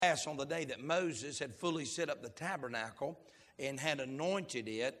On the day that Moses had fully set up the tabernacle and had anointed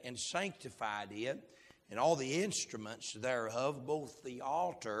it and sanctified it and all the instruments thereof, both the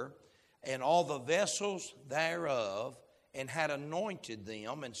altar and all the vessels thereof, and had anointed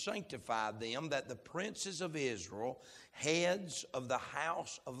them and sanctified them, that the princes of Israel, heads of the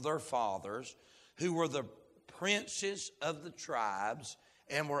house of their fathers, who were the princes of the tribes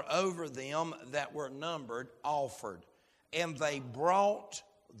and were over them that were numbered, offered. And they brought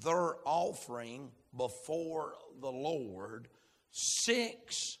their offering before the Lord,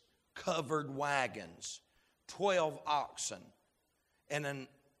 6 covered wagons, 12 oxen, and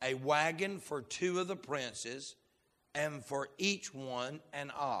a wagon for 2 of the princes, and for each one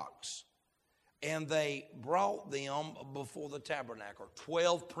an ox. And they brought them before the tabernacle.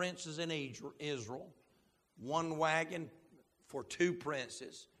 12 princes in Israel, 1 wagon for 2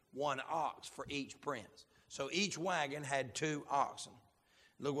 princes, 1 ox for each prince. So each wagon had 2 oxen.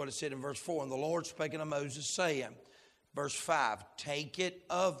 Look what it said in verse 4. And the Lord spake unto Moses, saying, verse 5, take it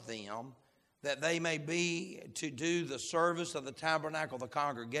of them, that they may be to do the service of the tabernacle of the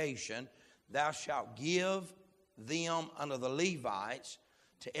congregation. Thou shalt give them unto the Levites,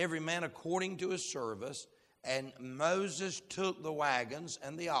 to every man according to his service. And Moses took the wagons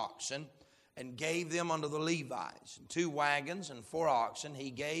and the oxen, and gave them unto the Levites. And 2 wagons and 4 oxen he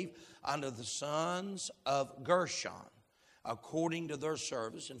gave unto the sons of Gershon, according to their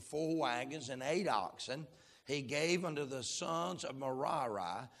service, and 4 wagons and 8 oxen he gave unto the sons of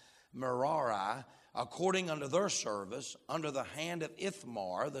Merari, according unto their service, under the hand of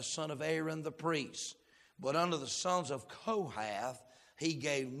Ithamar, the son of Aaron the priest. But unto the sons of Kohath he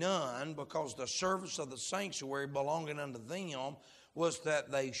gave none, because the service of the sanctuary belonging unto them was that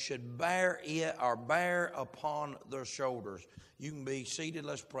they should bear it, or bear upon their shoulders. You can be seated.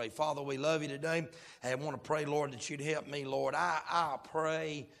 Let's pray. Father, we love you today. I want to pray, Lord, that you'd help me, Lord. I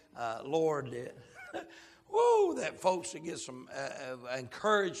pray, Lord, that folks would get some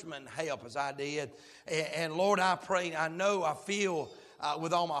encouragement and help as I did. And Lord, I pray, I feel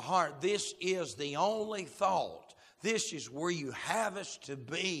with all my heart, this is the only thought. This is where you have us to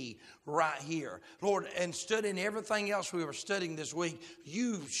be right here. Lord, and studying everything else we were studying this week,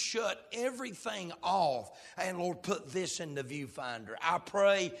 you shut everything off and, Lord, put this in the viewfinder. I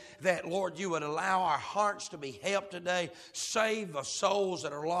pray that, Lord, you would allow our hearts to be helped today. Save the souls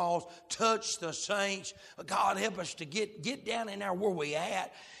that are lost. Touch the saints. God, help us to get down in there where we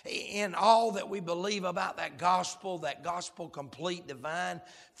at in all that we believe about that gospel complete, divine.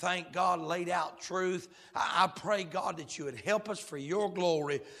 Thank God, laid out truth. I pray, God, that you would help us for your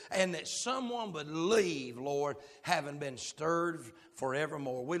glory, and that someone would leave, Lord, having been stirred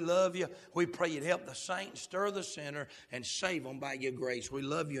forevermore. We love you. We pray you'd help the saints, stir the sinner, and save them by your grace. We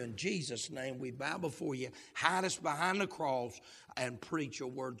love you in Jesus' name. We bow before you. Hide us behind the cross and preach your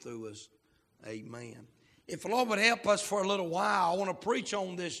word through us. Amen. If the Lord would help us for a little while, I want to preach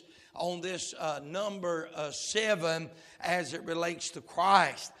on this number 7 as it relates to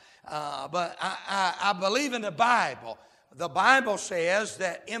Christ. But I believe in the Bible. The Bible says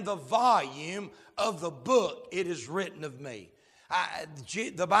that in the volume of the book it is written of me.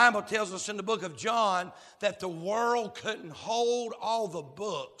 The Bible tells us in the book of John that the world couldn't hold all the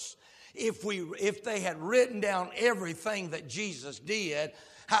books if they had written down everything that Jesus did.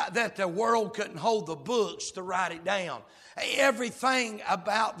 That the world couldn't hold the books to write it down. Everything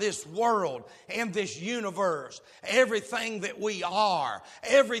about this world and this universe, everything that we are,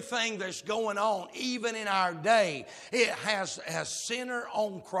 everything that's going on, even in our day, it has a center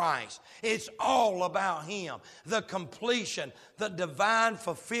on Christ. It's all about Him. The completion, the divine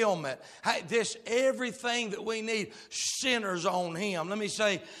fulfillment. Everything that we need centers on Him. Let me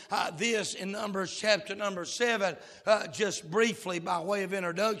say this in Numbers chapter number 7, just briefly by way of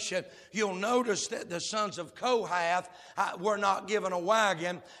introduction. You'll notice that the sons of Kohath were not given a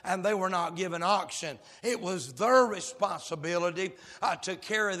wagon and they were not given oxen. It was their responsibility to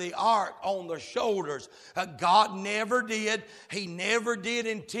carry the ark on their shoulders. God never did. He never did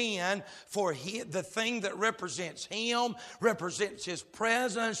intend for the thing that represents Him, represents His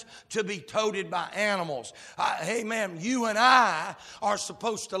presence, to be toted by animals. Amen. You and I are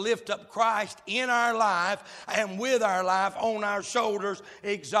supposed to lift up Christ in our life and with our life on our shoulders,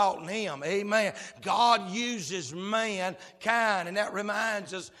 exalting Him. Amen. God uses mankind, and that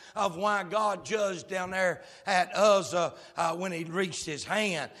reminds us of why God judged down there at Uzzah when He reached His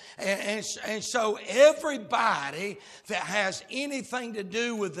hand. And so everybody that has anything to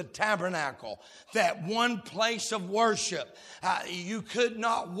do with the tabernacle, that one place of worship, you could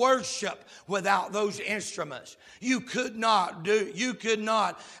not worship without those instruments. You could not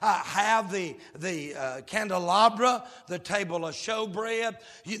have the candelabra, the table of showbread.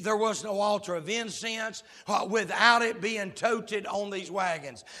 There was no altar of incense without it being toted on these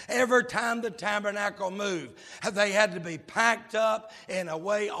wagons. Every time the tabernacle moved, they had to be packed up and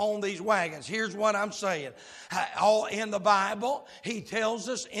away on these wagons. Here's what I'm saying. All in the Bible, he tells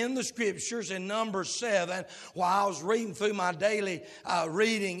us in the scriptures in Numbers 7, while I was reading through my daily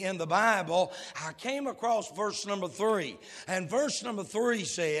reading in the Bible, I came across verse number 3. And verse number 3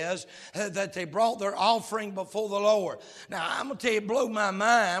 says that they brought their offering before the Lord. Now, I'm going to tell you, it blew my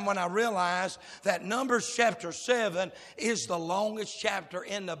mind when I realized that Numbers chapter 7 is the longest chapter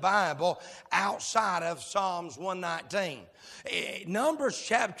in the Bible outside of Psalms 119. Numbers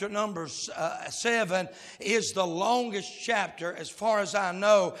chapter 7 is the longest chapter as far as I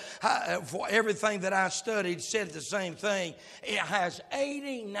know. For everything that I studied said the same thing. It has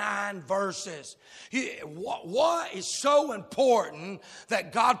 89 verses. What is so important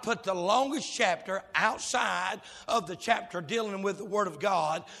that God put the longest chapter outside of the chapter dealing with the Word of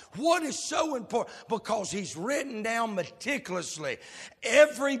God? What is so important? Because He's written down meticulously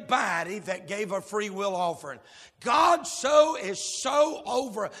everybody that gave a free will offering. God is so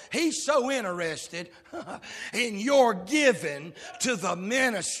He's so interested in your giving to the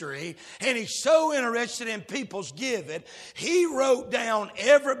ministry, and He's so interested in people's giving. He wrote down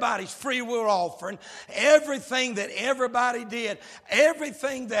everybody's free will offering, everything that everybody did,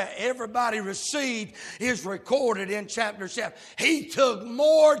 everything that everybody received is recorded in chapter 7. He took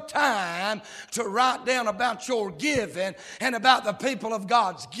more time to write down about your giving and about the people of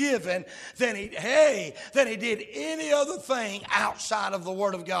God's giving than he did any other thing outside of the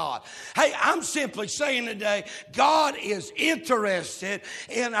Word of God. Hey, I'm simply saying today, God is interested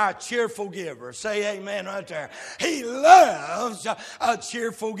in our cheerful giver. Say amen right there. He loves a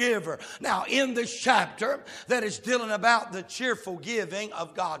cheerful giver. Now, in this chapter that is dealing about the cheerful giving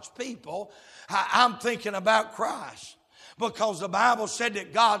of God's people, I'm thinking about Christ. Because the Bible said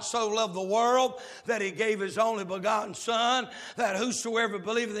that God so loved the world that He gave His only begotten Son, that whosoever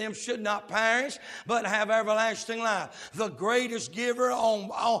believeth in Him should not perish, but have everlasting life. The greatest giver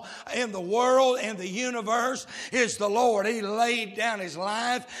in the world, in the universe, is the Lord. He laid down His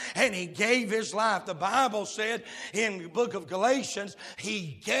life and He gave His life. The Bible said in the book of Galatians,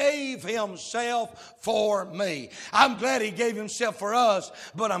 He gave Himself for me. I'm glad He gave Himself for us,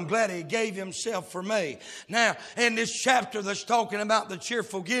 but I'm glad He gave Himself for me. Now, in this chapter that's talking about the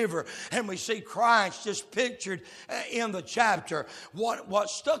cheerful giver, and we see Christ just pictured in the chapter. What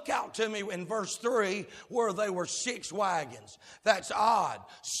stuck out to me in verse 3 were they were 6 wagons. That's odd.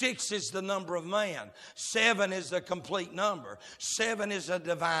 6 is the number of man. 7 is the complete number. 7 is a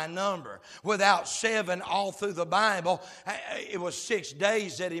divine number. Without 7 all through the Bible, it was 6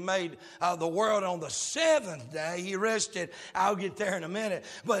 days that He made the world. On the 7th day He rested. I'll get there in a minute.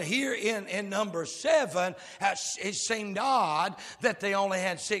 But here in number 7, it seemed odd that they only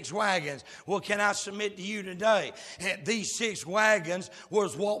had 6 wagons. Well, can I submit to you today, these 6 wagons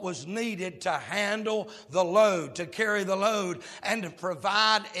was what was needed to handle the load, to carry the load, and to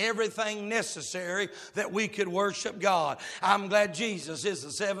provide everything necessary that we could worship God. I'm glad Jesus is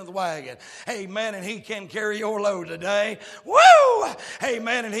the 7th wagon. Amen. And He can carry your load today. Woo!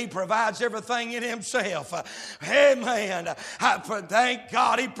 Amen. And He provides everything in Himself. Amen. Thank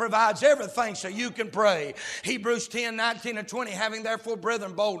God He provides everything so you can pray. Hebrews 10:19 and 20, having therefore,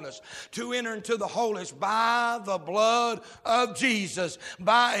 brethren, boldness to enter into the holiest by the blood of Jesus,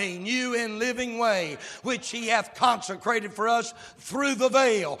 by a new and living way, which He hath consecrated for us through the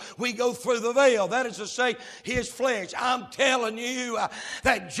veil. We go through the veil. That is to say, His flesh. I'm telling you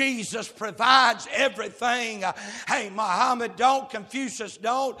that Jesus provides everything. Hey, Muhammad don't. Confucius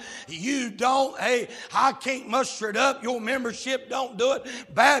don't. You don't. Hey, I can't muster it up. Your membership don't do it.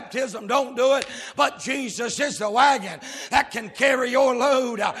 Baptism don't do it. But Jesus is the wagon that can carry your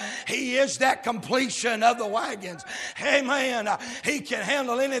load. He is that completion of the wagons. Amen. He can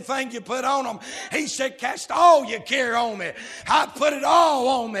handle anything you put on Him. He said, cast all you care on me. I put it all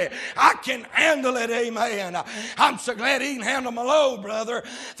on me. I can handle it. Amen. I'm so glad He can handle my load, brother.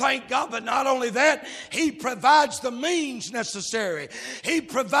 Thank God. But not only that, He provides the means necessary. He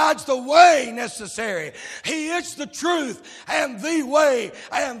provides the way necessary. He is the truth and the way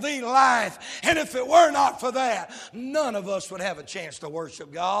and the life. And if it were not for that, none of us would have a chance to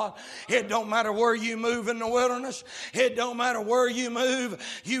worship God. It don't matter where you move in the wilderness. It don't matter where you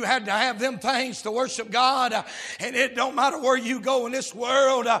move. You had to have them things to worship God. And it don't matter where you go in this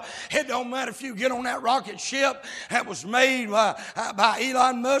world. It don't matter if you get on that rocket ship that was made by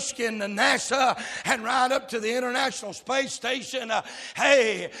Elon Musk and NASA and ride up to the International Space Station.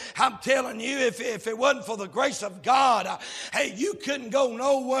 Hey, I'm telling you, if it wasn't for the grace of God, hey, you couldn't go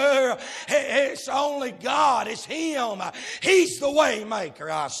nowhere. Hey, it's only God. It's Him. He's the way maker.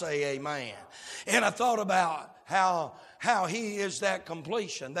 I say amen. And I thought about how He is that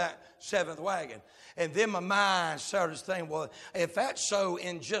completion, that seventh wagon. And then my mind started thinking, well, if that's so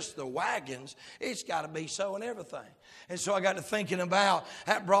in just the wagons, it's got to be so in everything. And so I got to thinking about,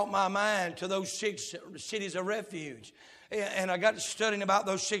 that brought my mind to those 6 cities of refuge. And I got to studying about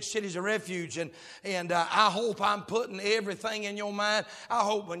those 6 cities of refuge. And I hope I'm putting everything in your mind. I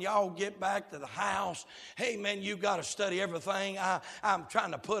hope when y'all get back to the house, hey, man, you got to study everything I'm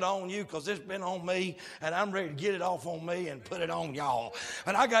trying to put on you, because it's been on me. And I'm ready to get it off on me and put it on y'all.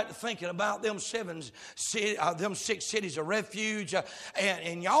 But I got to thinking about them 6 cities of refuge.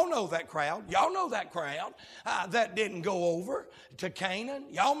 And y'all know that crowd. Y'all know that crowd that didn't go over to Canaan.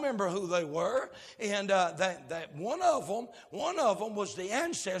 Y'all remember who they were. And that one of them was the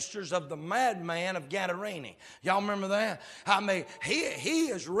ancestors of the madman of Gadarene. Y'all remember that? I mean, he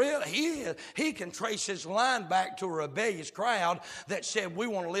is real. He can trace his line back to a rebellious crowd that said, we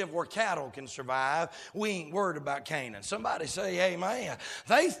want to live where cattle can survive. We ain't worried about Canaan. Somebody say amen.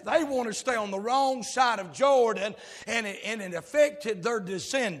 They want to stay on the wrong side of Jordan, and it affected their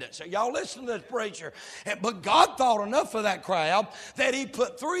descendants. So y'all listen to this preacher. But God thought enough of that crowd that He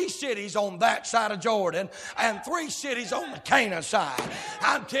put 3 cities on that side of Jordan and 3 cities on the Canaan side.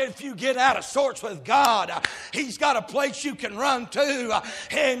 I'm telling you, if you get out of sorts with God, He's got a place you can run to.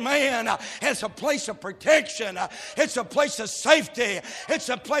 Amen. It's a place of protection. It's a place of safety. It's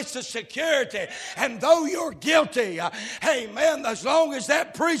a place of security. And though you're guilty, amen, as long as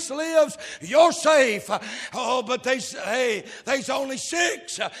that priest lives, you're safe. Oh, but there's only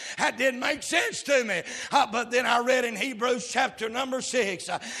 6. That didn't make sense to me. But then I read in Hebrews chapter number 6.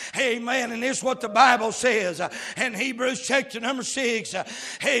 Amen. And this is what the Bible says. In Hebrews chapter number 6.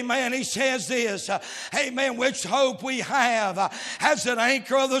 Amen. He says this. Amen. Which hope we have as an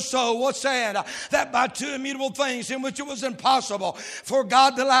anchor of the soul. What's that? That by 2 immutable things in which it was impossible for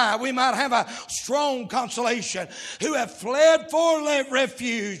God to lie, we might have a strong consolation, who have fled for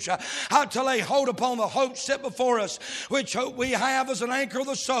refuge to lay hold upon the hope set before us, which hope we have as an anchor of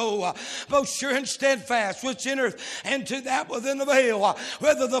the soul, both sure and steadfast, which entereth into that within the veil,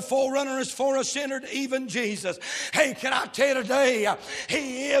 whether the forerunner is for us entered, even Jesus. Hey, can I tell you today,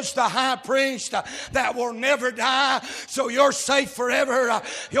 He is the high priest that will never die, so you're safe forever,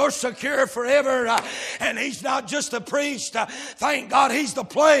 you're secure forever, and He's not just a priest, thank God He's the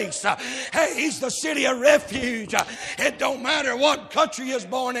place. Hey, He's the city of refuge. It don't matter what country you was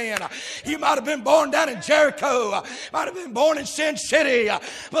born in. You might have been born down in Jericho, might have been born in Sin City,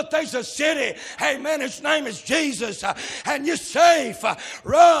 but there's a city, hey man, its name is Jesus, and you're safe.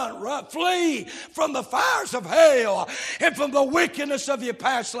 Run, flee from the fires of hell and from the wickedness of your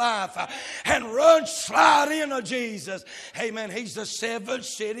past life, and run, slide into Jesus. Amen. He's the 7th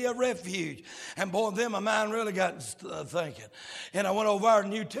city of refuge. And boy, then my mind really got thinking. And I went over our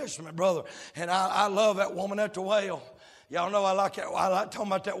New Testament, brother, and I love that woman at the well. Y'all know I like talking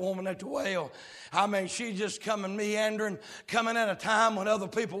about that woman at the well. I mean, she just coming meandering, coming at a time when other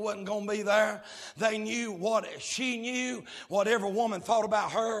people wasn't going to be there. She knew what every woman thought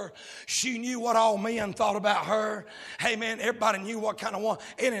about her. She knew what all men thought about her. Hey, man, everybody knew what kind of woman.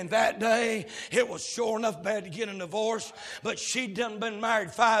 And in that day, it was sure enough bad to get a divorce. But she'd done been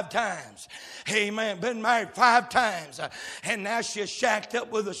married 5 times. Hey, man, been married 5 times. And now she's shacked up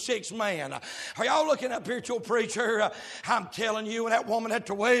with a 6th man. Are y'all looking up here to a preacher? I'm telling you, that woman at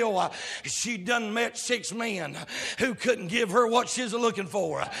the well, she done met 6 men who couldn't give her what she's looking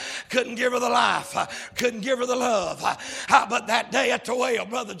for, couldn't give her the life, couldn't give her the love. But that day at the well,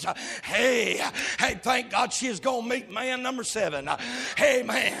 brothers, hey, thank God she is going to meet man number 7. Hey,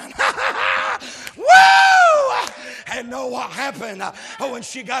 man. Woo! And know what happened when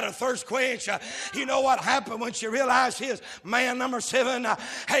she got her thirst quenched? You know what happened when she realized his man number 7?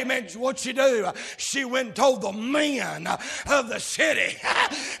 Hey, man, what she do? She went and told the men of the city,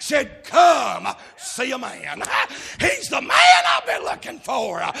 said, come see a man. He's the man I've been looking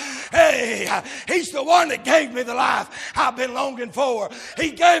for. Hey, he's the one that gave me the life I've been longing for.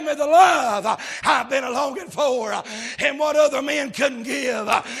 He gave me the love I've been longing for, and what other men couldn't give.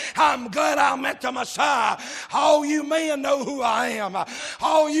 I'm glad I met the Messiah. All you you men know who I am.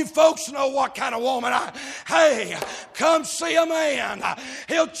 All you folks know what kind of woman I am. Hey, come see a man.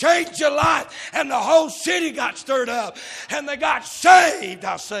 He'll change your life. And the whole city got stirred up. And they got saved.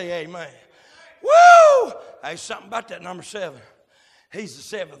 I say amen. Woo! Hey, something about that number 7. He's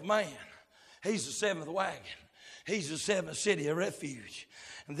the 7th man. He's the 7th wagon. He's the 7th city of refuge.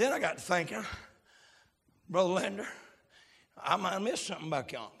 And then I got to thinking, Brother Lender, I might have missed something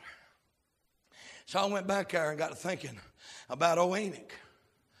back yonder. So I went back there and got to thinking about old Enoch.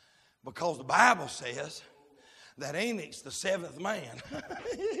 Because the Bible says that Enoch's the 7th man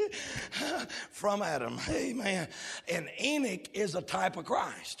from Adam. Amen. And Enoch is a type of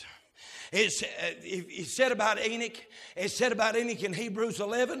Christ. It said about Enoch in Hebrews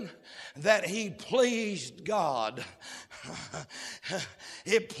 11 that he pleased God.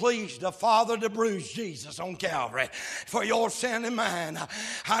 It pleased the Father to bruise Jesus on Calvary for your sin and mine.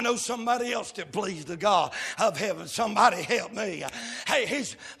 I know somebody else that pleased the God of heaven. Somebody help me. Hey,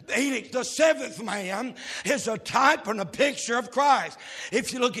 Enoch, the 7th man, is a type and a picture of Christ.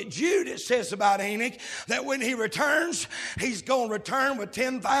 If you look at Jude, it says about Enoch that when he returns, he's going to return with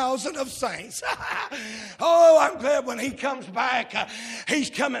 10,000 of saints. Oh, I'm glad when he comes back, he's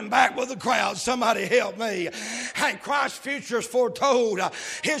coming back with a crowd. Somebody help me. Hey, Christ's future is foretold.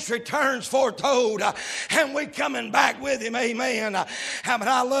 His return's foretold. And we coming back with him. Amen. But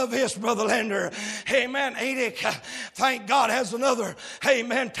I love this, Brother Lender. Amen. Enoch, thank God, has another,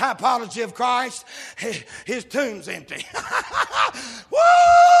 amen, typology of Christ. His tomb's empty. Woo!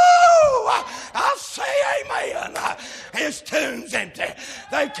 I'll say amen. His tomb's empty.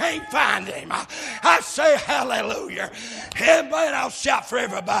 They can't find him. I say hallelujah. Amen. I'll shout for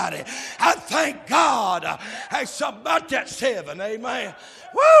everybody. I thank God. Hey, something about that 7. Amen.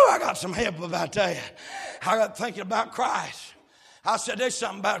 Woo! I got some help about that. I got thinking about Christ. I said, there's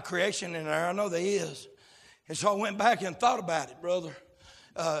something about creation in there. I know there is. And so I went back and thought about it, Brother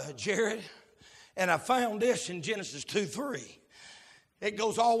Jared. And I found this in Genesis 2:3. It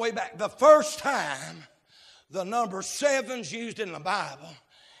goes all the way back. The first time the number 7's used in the Bible,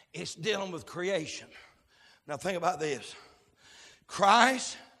 it's dealing with creation. Now think about this.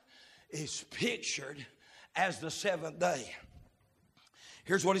 Christ is pictured as the 7th day.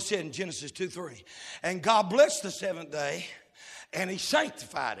 Here's what he said in Genesis 2:3. And God blessed the 7th day, and he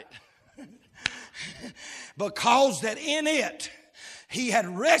sanctified it. Because that in it he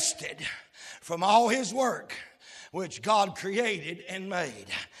had rested from all his work which God created and made.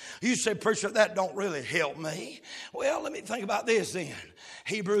 You say, preacher, that don't really help me. Well, let me think about this then.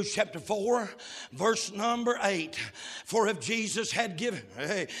 Hebrews chapter 4, verse number 8. For if Jesus had given,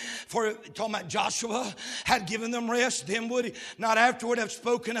 talking about Joshua, had given them rest, then would he not afterward have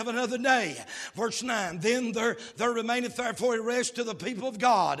spoken of another day? Verse 9. Then there remaineth therefore a rest to the people of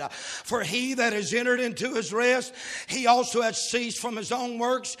God. For he that has entered into his rest, he also has ceased from his own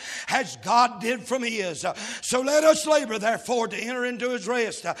works, as God did from his. So let us labor therefore to enter into his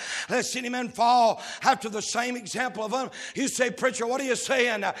rest. Lest any man fall after the same example of them. You say, preacher, what are you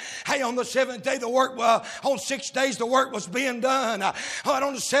saying? Hey, on the 7th day, on 6 days, the work was being done. And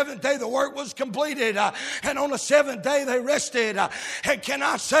on the 7th day, the work was completed. And on the 7th day, they rested. And can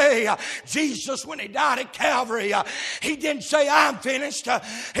I say, Jesus, when he died at Calvary, he didn't say, I'm finished.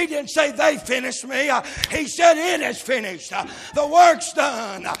 He didn't say, they finished me. He said, it is finished. The work's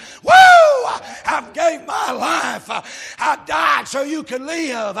done. Woo! I've gave my life. I died so you could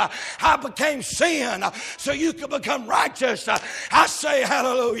live. I became sin so you could become righteous. I say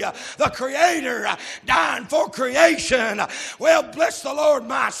hallelujah. The Creator dying for creation. Well, bless the Lord,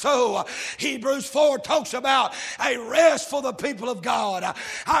 my soul. Hebrews 4 talks about a rest for the people of God.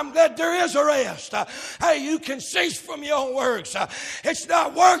 I'm glad there is a rest. Hey, you can cease from your own works. It's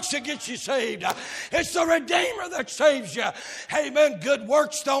not works that gets you saved. It's the Redeemer that saves you. Amen. Good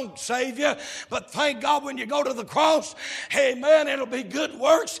works don't save you. But thank God when you go to the cross, amen, it'll be good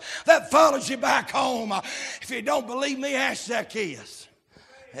works that follows you back home. If you don't believe me, ask Zacchaeus.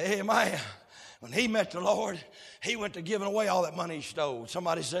 Amen. When he met the Lord, he went to giving away all that money he stole.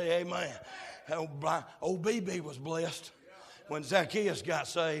 Somebody say amen. Old BB was blessed when Zacchaeus got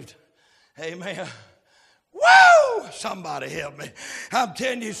saved. Amen. Woo! Somebody help me. I'm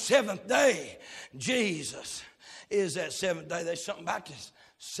telling you, 7th day, Jesus is that 7th day. There's something about this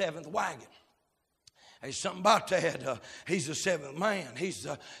 7th wagon. There's something about that. He's the 7th man. He's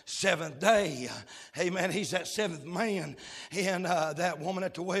the 7th day. Amen. He's that 7th man in that woman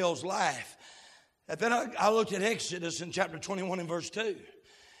at the well's life. And then I looked at Exodus in chapter 21 and verse 2.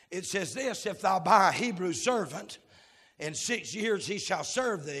 It says this, if thou buy a Hebrew servant, in 6 years he shall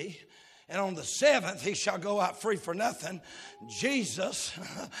serve thee, and on the 7th he shall go out free for nothing. Jesus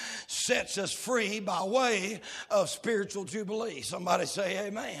sets us free by way of spiritual jubilee. Somebody say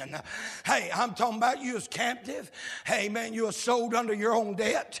amen. Hey, I'm talking about you as captive. Hey, man, you were sold under your own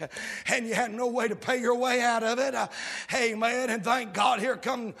debt, and you had no way to pay your way out of it. Hey, man, and thank God, here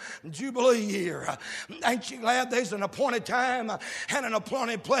come Jubilee year. Ain't you glad there's an appointed time and an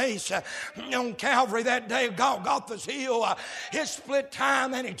appointed place on Calvary that day of Golgotha's hill? It split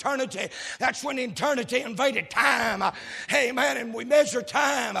time and eternity. That's when eternity invaded time. Hey, man, and we measure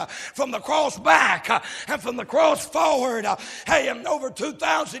time from the cross back and from the cross forward. Hey, in over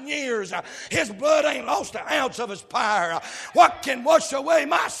 2,000 years, his blood ain't lost an ounce of his power. What can wash away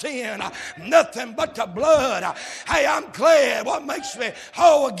my sin? Nothing but the blood. Hey, I'm glad. What makes me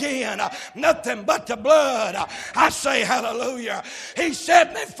whole again? Nothing but the blood. I say hallelujah. He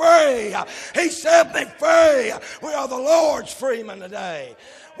set me free. He set me free. We are the Lord's freemen today.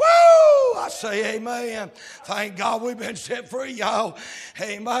 Woo! I say amen. Thank God we've been set free, y'all.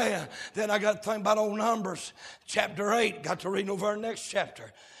 Amen. Then I got to think about old Numbers, chapter 8. Got to read over the next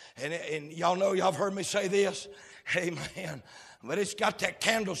chapter. And y'all know, y'all have heard me say this. Amen. But it's got that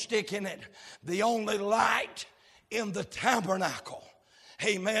candlestick in it. The only light in the tabernacle.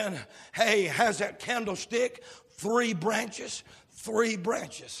 Amen. Hey, has that candlestick 3 branches? 3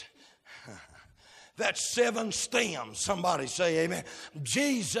 branches. That's 7 stems. Somebody say amen.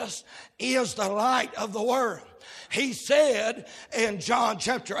 Jesus is the light of the world. He said in John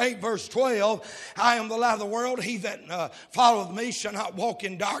chapter 8 verse 12, I am the light of the world. He that followeth me shall not walk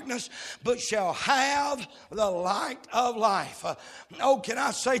in darkness, but shall have the light of life. Oh, can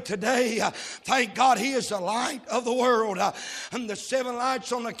I say today, thank God he is the light of the world. And the 7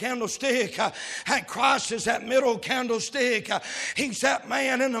 lights on the candlestick, and Christ is that middle candlestick. He's that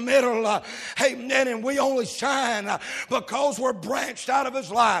man in the middle. Amen. And we only shine because we're branched out of his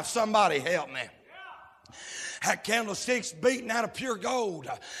life. Somebody help me. That candlestick's beaten out of pure gold.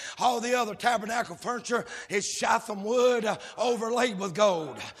 All the other tabernacle furniture is Shittim wood overlaid with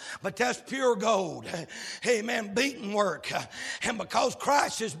gold. But that's pure gold. Amen. Beaten work. And because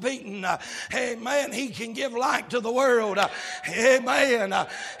Christ is beaten, amen, he can give light to the world. Amen.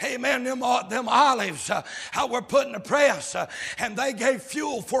 Amen. Them olives were put in the press, and they gave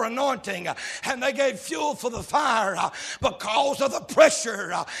fuel for anointing, and they gave fuel for the fire because of the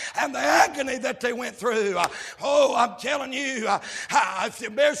pressure and the agony that they went through. Oh, I'm telling you, if you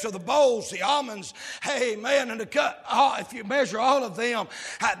measure the bowls, the almonds, amen, and the cut, if you measure all of them,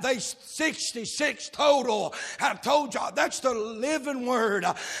 they 66 total. I've told y'all, that's the living word.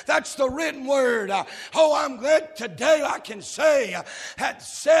 That's the written word. Oh, I'm glad today I can say that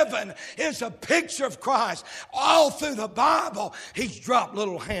 7 is a picture of Christ. All through the Bible, he's dropped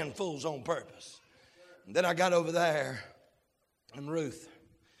little handfuls on purpose. And then I got over there in Ruth.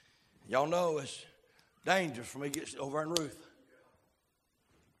 Y'all know it's dangerous for me to get over in Ruth.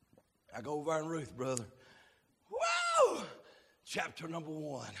 I go over in Ruth, brother. Whoa! Chapter number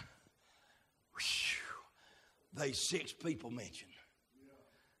 1. They 6 people mentioned.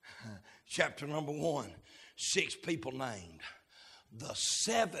 Chapter number 1. 6 people named. The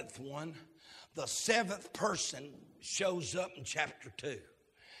 7th one, the 7th person shows up in chapter 2.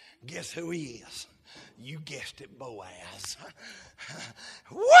 Guess who he is? You guessed it, Boaz.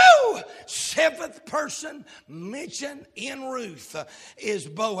 Woo! 7th person mentioned in Ruth is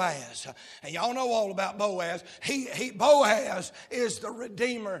Boaz. And y'all know all about Boaz. Boaz is the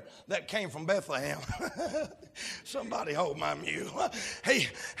Redeemer that came from Bethlehem. Somebody hold my mule.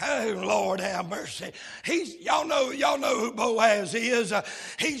 Oh Lord have mercy. Y'all know who Boaz is.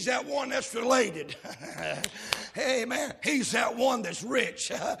 He's that one that's related. Amen. He's that one that's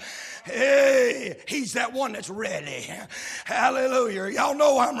rich. Hey, he's that one that's ready. Hallelujah. Y'all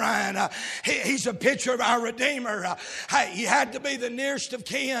know I'm right. He's a picture of our Redeemer. He had to be the nearest of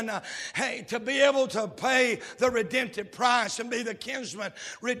kin to be able to pay the redemptive price and be the kinsman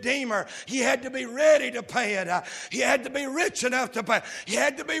redeemer. He had to be ready to pay it. He had to be rich enough to pay. He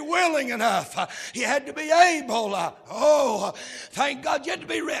had to be willing enough. He had to be able. Oh, thank God you had to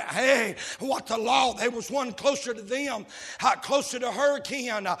be ready. Hey, what the law. There was one closer to them, closer to her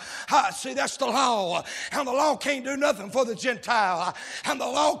kin. See, that's the law. And the law can't do nothing for the Gentile. And the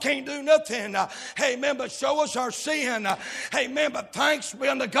law can't do nothing, amen, but show us our sin. Amen, but thanks be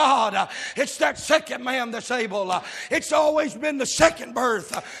unto God. It's that second man that's able. It's always been the second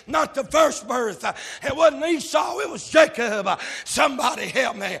birth, not the first birth. It wasn't Esau, it was Jacob. Somebody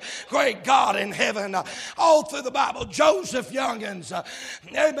help me. Great God in heaven. All through the Bible, Joseph Youngins.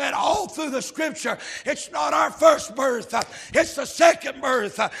 Amen, all through the scripture. It's not our our first birth. It's the second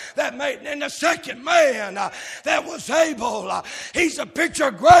birth that made, and the second man that was able. He's a picture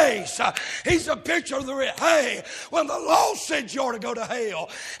of grace. He's a picture of the, hey, when the law said you ought to go to hell,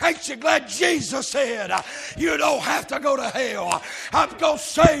 ain't you glad Jesus said, you don't have to go to hell. I'm going to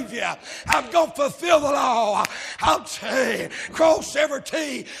save you. I'm going to fulfill the law. I'll tell you, cross every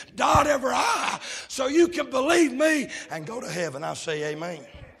T, dot every I, so you can believe me and go to heaven. I say amen.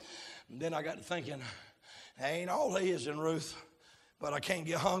 And then I got to thinking, that ain't all he is in Ruth, but I can't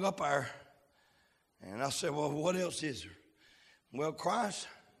get hung up there. And I said, well, what else is there? Well, Christ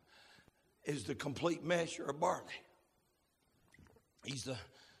is the complete measure of barley. He's the,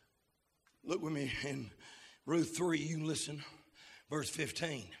 look with me in Ruth 3, you can listen, verse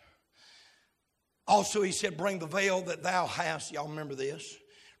 15. Also, he said, bring the veil that thou hast. Y'all remember this?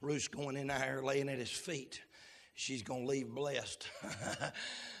 Ruth's going in there, laying at his feet. She's going to leave blessed.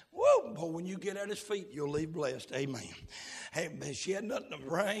 Whoa, boy, when you get at his feet, you'll leave blessed. Amen. Hey, she had nothing to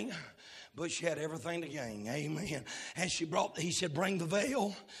bring, but she had everything to gain. Amen. And she brought, he said, bring the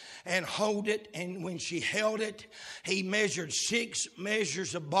veil and hold it. And when she held it, he measured 6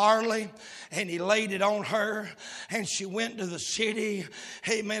 measures of barley and he laid it on her. And she went to the city.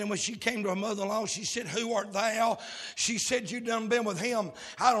 Amen. And when she came to her mother-in-law, she said, who art thou? She said, you done been with him.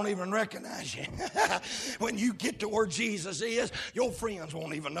 I don't even recognize you. When you get to where Jesus is, your friends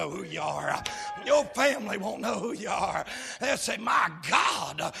won't even know who you are. Your family won't know who you are. They'll say, my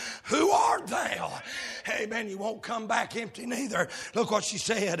God, who art thou? Amen. You won't come back empty neither. Look what she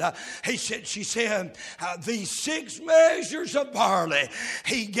said. She said, these 6 measures of barley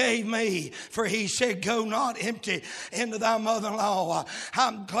he gave me, for he said, go not empty into thy mother-in-law.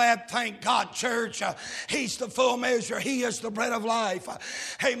 I'm glad, thank God, church. He's the full measure. He is the bread of life.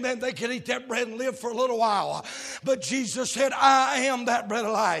 Amen. They can eat that bread and live for a little while. But Jesus said, I am that bread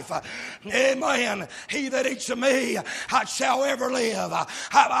of life. Amen. He that eats of me shall ever live.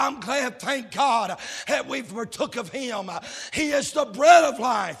 I'm glad, thank God, that we partook of him. He is the bread of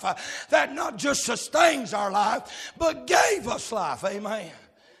life that not just sustains our life, but gave us life. Amen.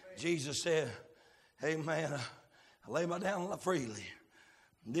 Jesus said, amen, I lay my down freely.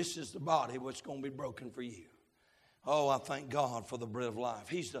 This is the body which is going to be broken for you. Oh, I thank God for the bread of life.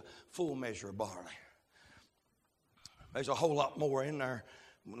 He's the full measure of barley. There's a whole lot more in there.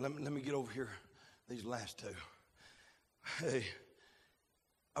 Let me get over here, these last 2. Hey,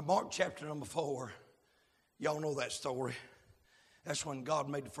 Mark chapter number 4, y'all know that story. That's when God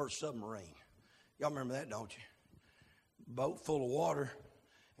made the first submarine. Y'all remember that, don't you? Boat full of water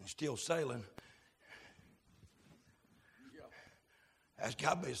and still sailing. That's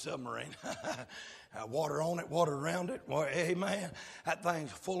got to be a submarine. Water on it, water around it. Well, amen. That thing's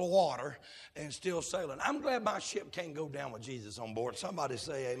full of water and still sailing. I'm glad my ship can't go down with Jesus on board. Somebody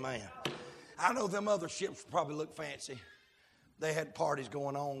say amen. I know them other ships probably look fancy. They had parties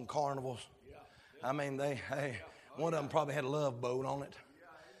going on, carnivals. I mean, one of them probably had a love boat on it.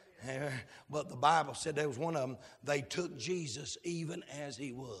 But the Bible said there was one of them, they took Jesus even as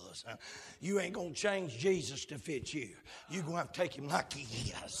he was. You ain't going to change Jesus to fit you. You're going to have to take him like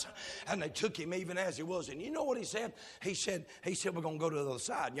he is. And they took him even as he was. And you know what he said? He said, we're going to go to the other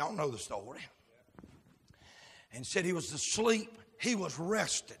side. Y'all know the story. And said he was asleep. He was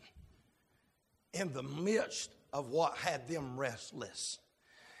resting in the midst of what had them restless.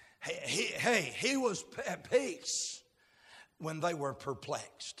 He was at peace when they were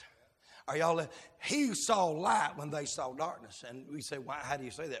perplexed. Are y'all? He saw light when they saw darkness. And we say, why? How do you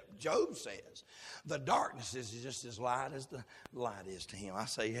say that? Job says, the darkness is just as light as the light is to him. I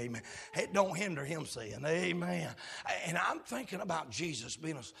say amen. It don't hinder him saying amen. And I'm thinking about Jesus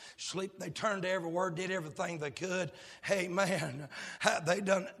being asleep. They turned to every word, did everything they could. Amen. They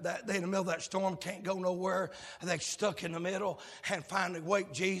done that. They in the middle of that storm, can't go nowhere. They stuck in the middle and finally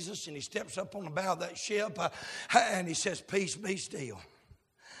wake Jesus. And he steps up on the bow of that ship and he says, peace, be still.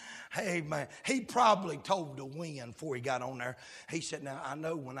 Hey, man, he probably told the wind before he got on there. He said, now, I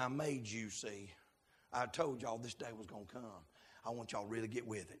know when I made you, see, I told y'all this day was going to come. I want y'all to really get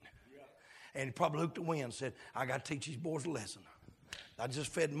with it. Yeah. And he probably looked at the wind and said, I got to teach these boys a lesson. I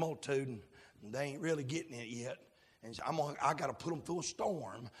just fed the multitude, and they ain't really getting it yet. And so I got to put them through a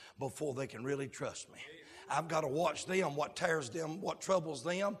storm before they can really trust me. I've got to watch them, what tears them, what troubles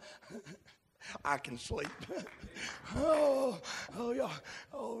them. I can sleep.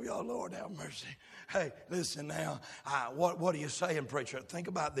 y'all, Lord have mercy. Hey, listen now. What are you saying, preacher? Think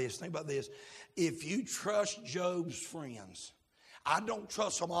about this. Think about this. If you trust Job's friends, I don't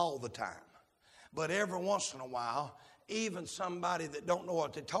trust them all the time, but every once in a while, even somebody that don't know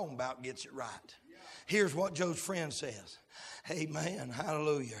what they're talking about gets it right. Here's what Job's friend says. Amen.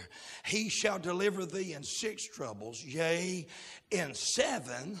 Hallelujah. He shall deliver thee in 6 troubles. Yea, in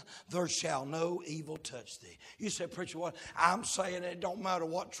 7 there shall no evil touch thee. You say, preacher, what? I'm saying it don't matter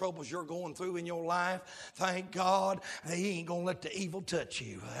what troubles you're going through in your life. Thank God He ain't going to let the evil touch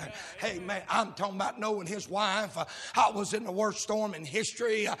you. Hey, man, I'm talking about knowing his wife. I was in the worst storm in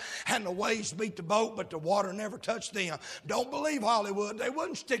history, and the waves beat the boat, but the water never touched them. Don't believe Hollywood. They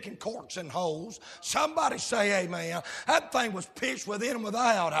wasn't sticking corks in holes. Somebody say amen. That thing was pitched within and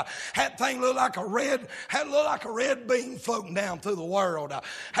without. That thing looked like a red beam floating down through the world.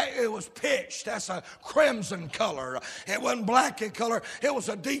 Hey, it was pitched. That's a crimson color. It wasn't black in color. It was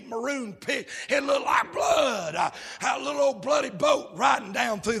a deep maroon pitch. It looked like blood. A little old bloody boat riding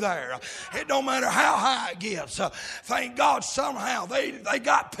down through there. It don't matter how high it gets. Thank God somehow they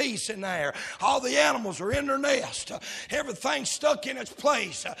got peace in there. All the animals are in their nest. Everything's stuck in its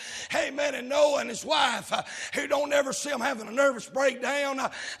place. Amen. And Noah and his wife, who don't ever see them having a nervous breakdown,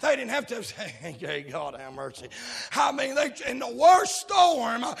 they didn't have to say, God have mercy. I mean, in the worst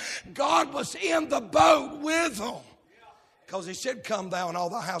storm, God was in the boat with them. Because He said, come thou and all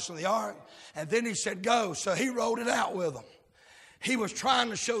thy house in the ark. And then He said, go. So He rode it out with them. He was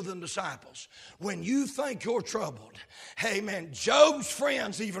trying to show them disciples, when you think you're troubled, amen, Job's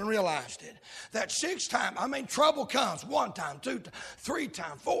friends even realized it. That 6 times, trouble comes 1 time, 2 times, 3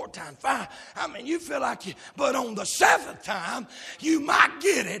 times, 4 times, 5. You feel like you, but on the 7th time, you might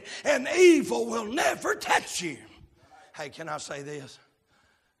get it, and evil will never touch you. Hey, can I say this?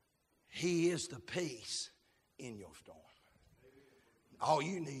 He is the peace in your storm. All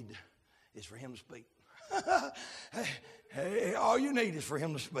you need is for Him to speak. Hey, all you need is for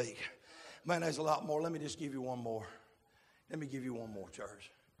Him to speak. Man, there's a lot more. Let me just give you one more. Let me give you one more,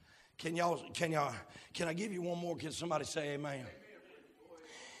 church. Can I give you one more? Can somebody say amen?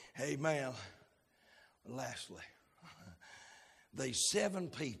 Amen. Lastly, these 7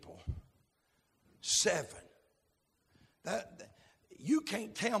 people, 7. You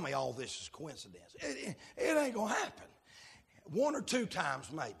can't tell me all this is coincidence. It ain't going to happen. 1 or 2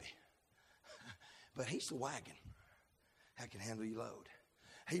 times maybe. But He's the wagon that can handle your load.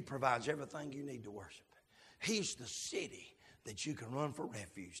 He provides everything you need to worship. He's the city that you can run for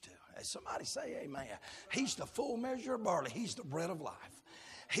refuge to. As somebody say amen. He's the full measure of barley. He's the bread of life.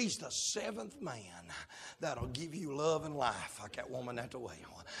 He's the 7th man that'll give you love and life like that woman at the well.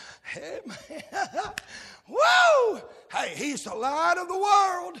 Amen. Woo! Hey, He's the light of the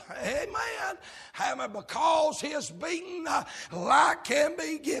world. Amen. Amen. Because His beaten, light can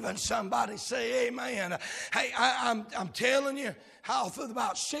be given. Somebody say amen. Hey, I'm telling you, how through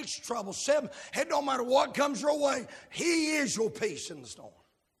about 6 troubles, 7, it don't matter what comes your way, He is your peace in the storm.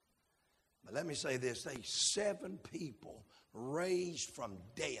 But let me say this, there's 7 people raised from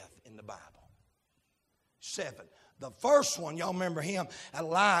death in the Bible. 7. The first one, y'all remember him?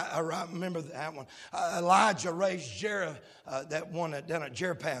 I remember that one. Elijah raised that one down at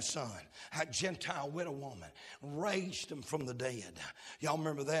Jeroboam's son, a Gentile widow woman, raised him from the dead. Y'all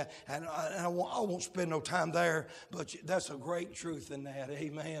remember that? And I won't spend no time there, but that's a great truth in that.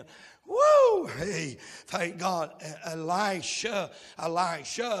 Amen. Woo! Hey, thank God. Elisha,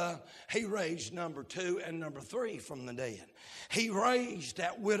 he raised number 2 and number 3 from the dead. He raised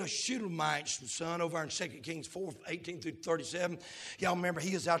that widow Shulamite's son over in 2 Kings 4, 18 through 37. Y'all remember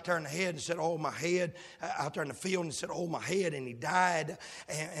he was out there in the head and said, oh, my head. Out there in the field and said, oh, my head. And he died.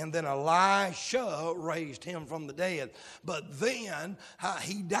 And then Elisha raised him from the dead. But then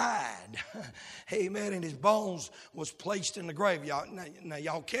he died. Amen. And his bones was placed in the grave. Now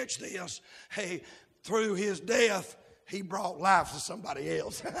y'all catch this. Hey, through his death, he brought life to somebody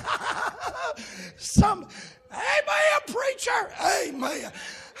else. Amen, preacher. Amen.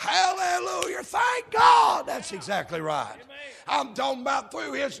 Hallelujah. Thank God. That's exactly right. I'm talking about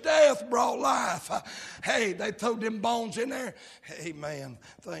through his death brought life. Hey, they threw them bones in there. Amen.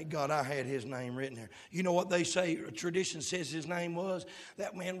 Thank God I had his name written there. You know what they say, tradition says his name was?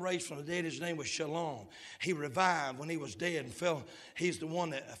 That man raised from the dead, his name was Shalom. He revived when he was dead and fell. He's the one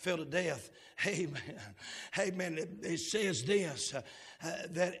that fell to death. Amen. Amen. It says this,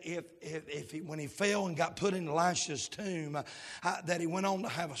 that if he, when he fell and got put in Elisha's tomb, that he went on to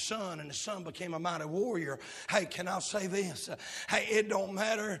have a son, and the son became a mighty warrior. Hey, can I say this? Hey, it don't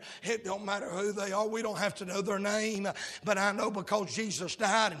matter who they are. We don't have to know their name, but I know because Jesus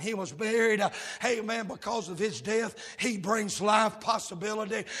died and he was buried, amen, because of his death, he brings life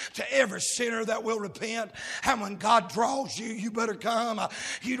possibility to every sinner that will repent. And when God draws you, you better come.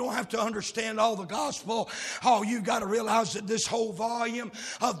 You don't have to understand all the gospel. Oh, you've got to realize that this whole volume volume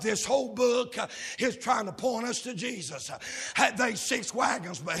of this whole book is trying to point us to Jesus. They 6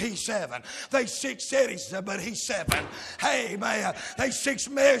 wagons, but he's 7. They 6 cities, but he's 7. Hey, man, they 6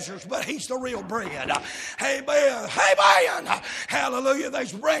 measures, but he's the real bread. Hey, man, hallelujah,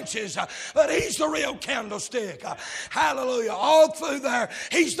 there's branches, but he's the real candlestick. Hallelujah, all through there,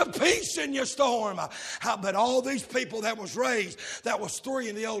 he's the peace in your storm. But all these people that was raised, that was 3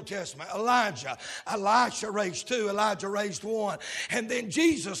 in the Old Testament. Elijah, Elisha raised 2, Elijah raised 1. And then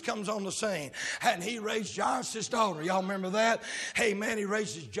Jesus comes on the scene, and he raised Jairus' daughter. Y'all remember that? Hey, man, he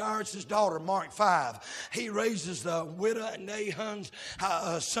raises Jairus' daughter, Mark 5. He raises the widow Nahum's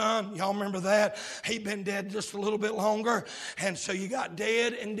son. Y'all remember that? He'd been dead just a little bit longer. And so you got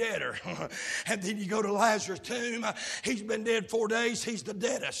dead and deader. And then you go to Lazarus' tomb. He's been dead 4 days. He's the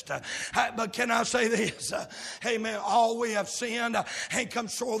deadest. But can I say this? Amen. All we have sinned and come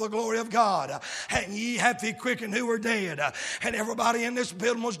short of the glory of God. And ye hath he quickened who were dead. And everybody in this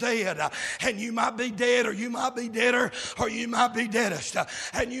building was dead. And you might be dead, or you might be deader, or you might be deadest.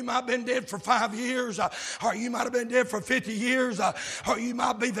 And you might have been dead for 5 years, or you might have been dead for 50 years, or you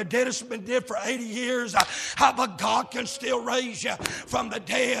might be the deadest, been dead for 80 years. But God can still raise you from the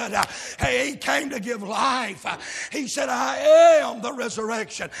dead. He came to give life. He said, I am the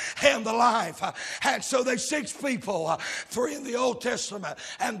resurrection and the life. And so there's 6 people, 3 in the Old Testament,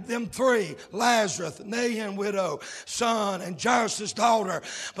 and them 3, Lazarus, Nahum widow, son, and Jairus' daughter.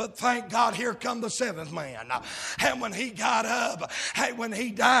 But thank God, here come the 7th man. And when he got up, and when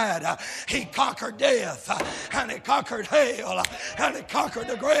he died, he conquered death, and he conquered hell, and he conquered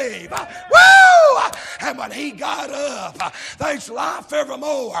the grave. Woo! And when he got up, there's life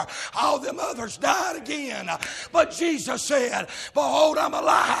evermore. All them others died again. But Jesus said, behold, I'm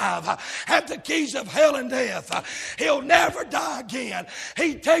alive, have the keys of hell and death. He'll never die again.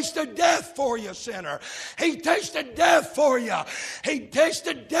 He tasted death for you, sinner. He tasted death for you. He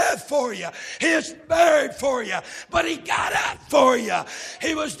tasted death for you. He is buried for you, but he got up for you.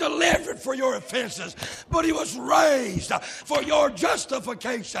 He was delivered for your offenses, but he was raised for your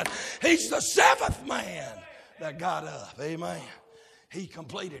justification. He's the 7th man that got up. Amen. He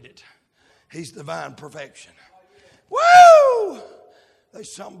completed it. He's divine perfection. Woo!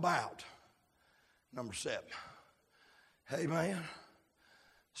 There's something about number 7. Amen.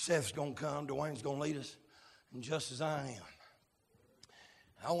 Seth's going to come. Dwayne's going to lead us. And just as I am,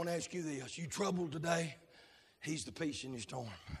 I want to ask you this. You troubled today? He's the peace in your storm.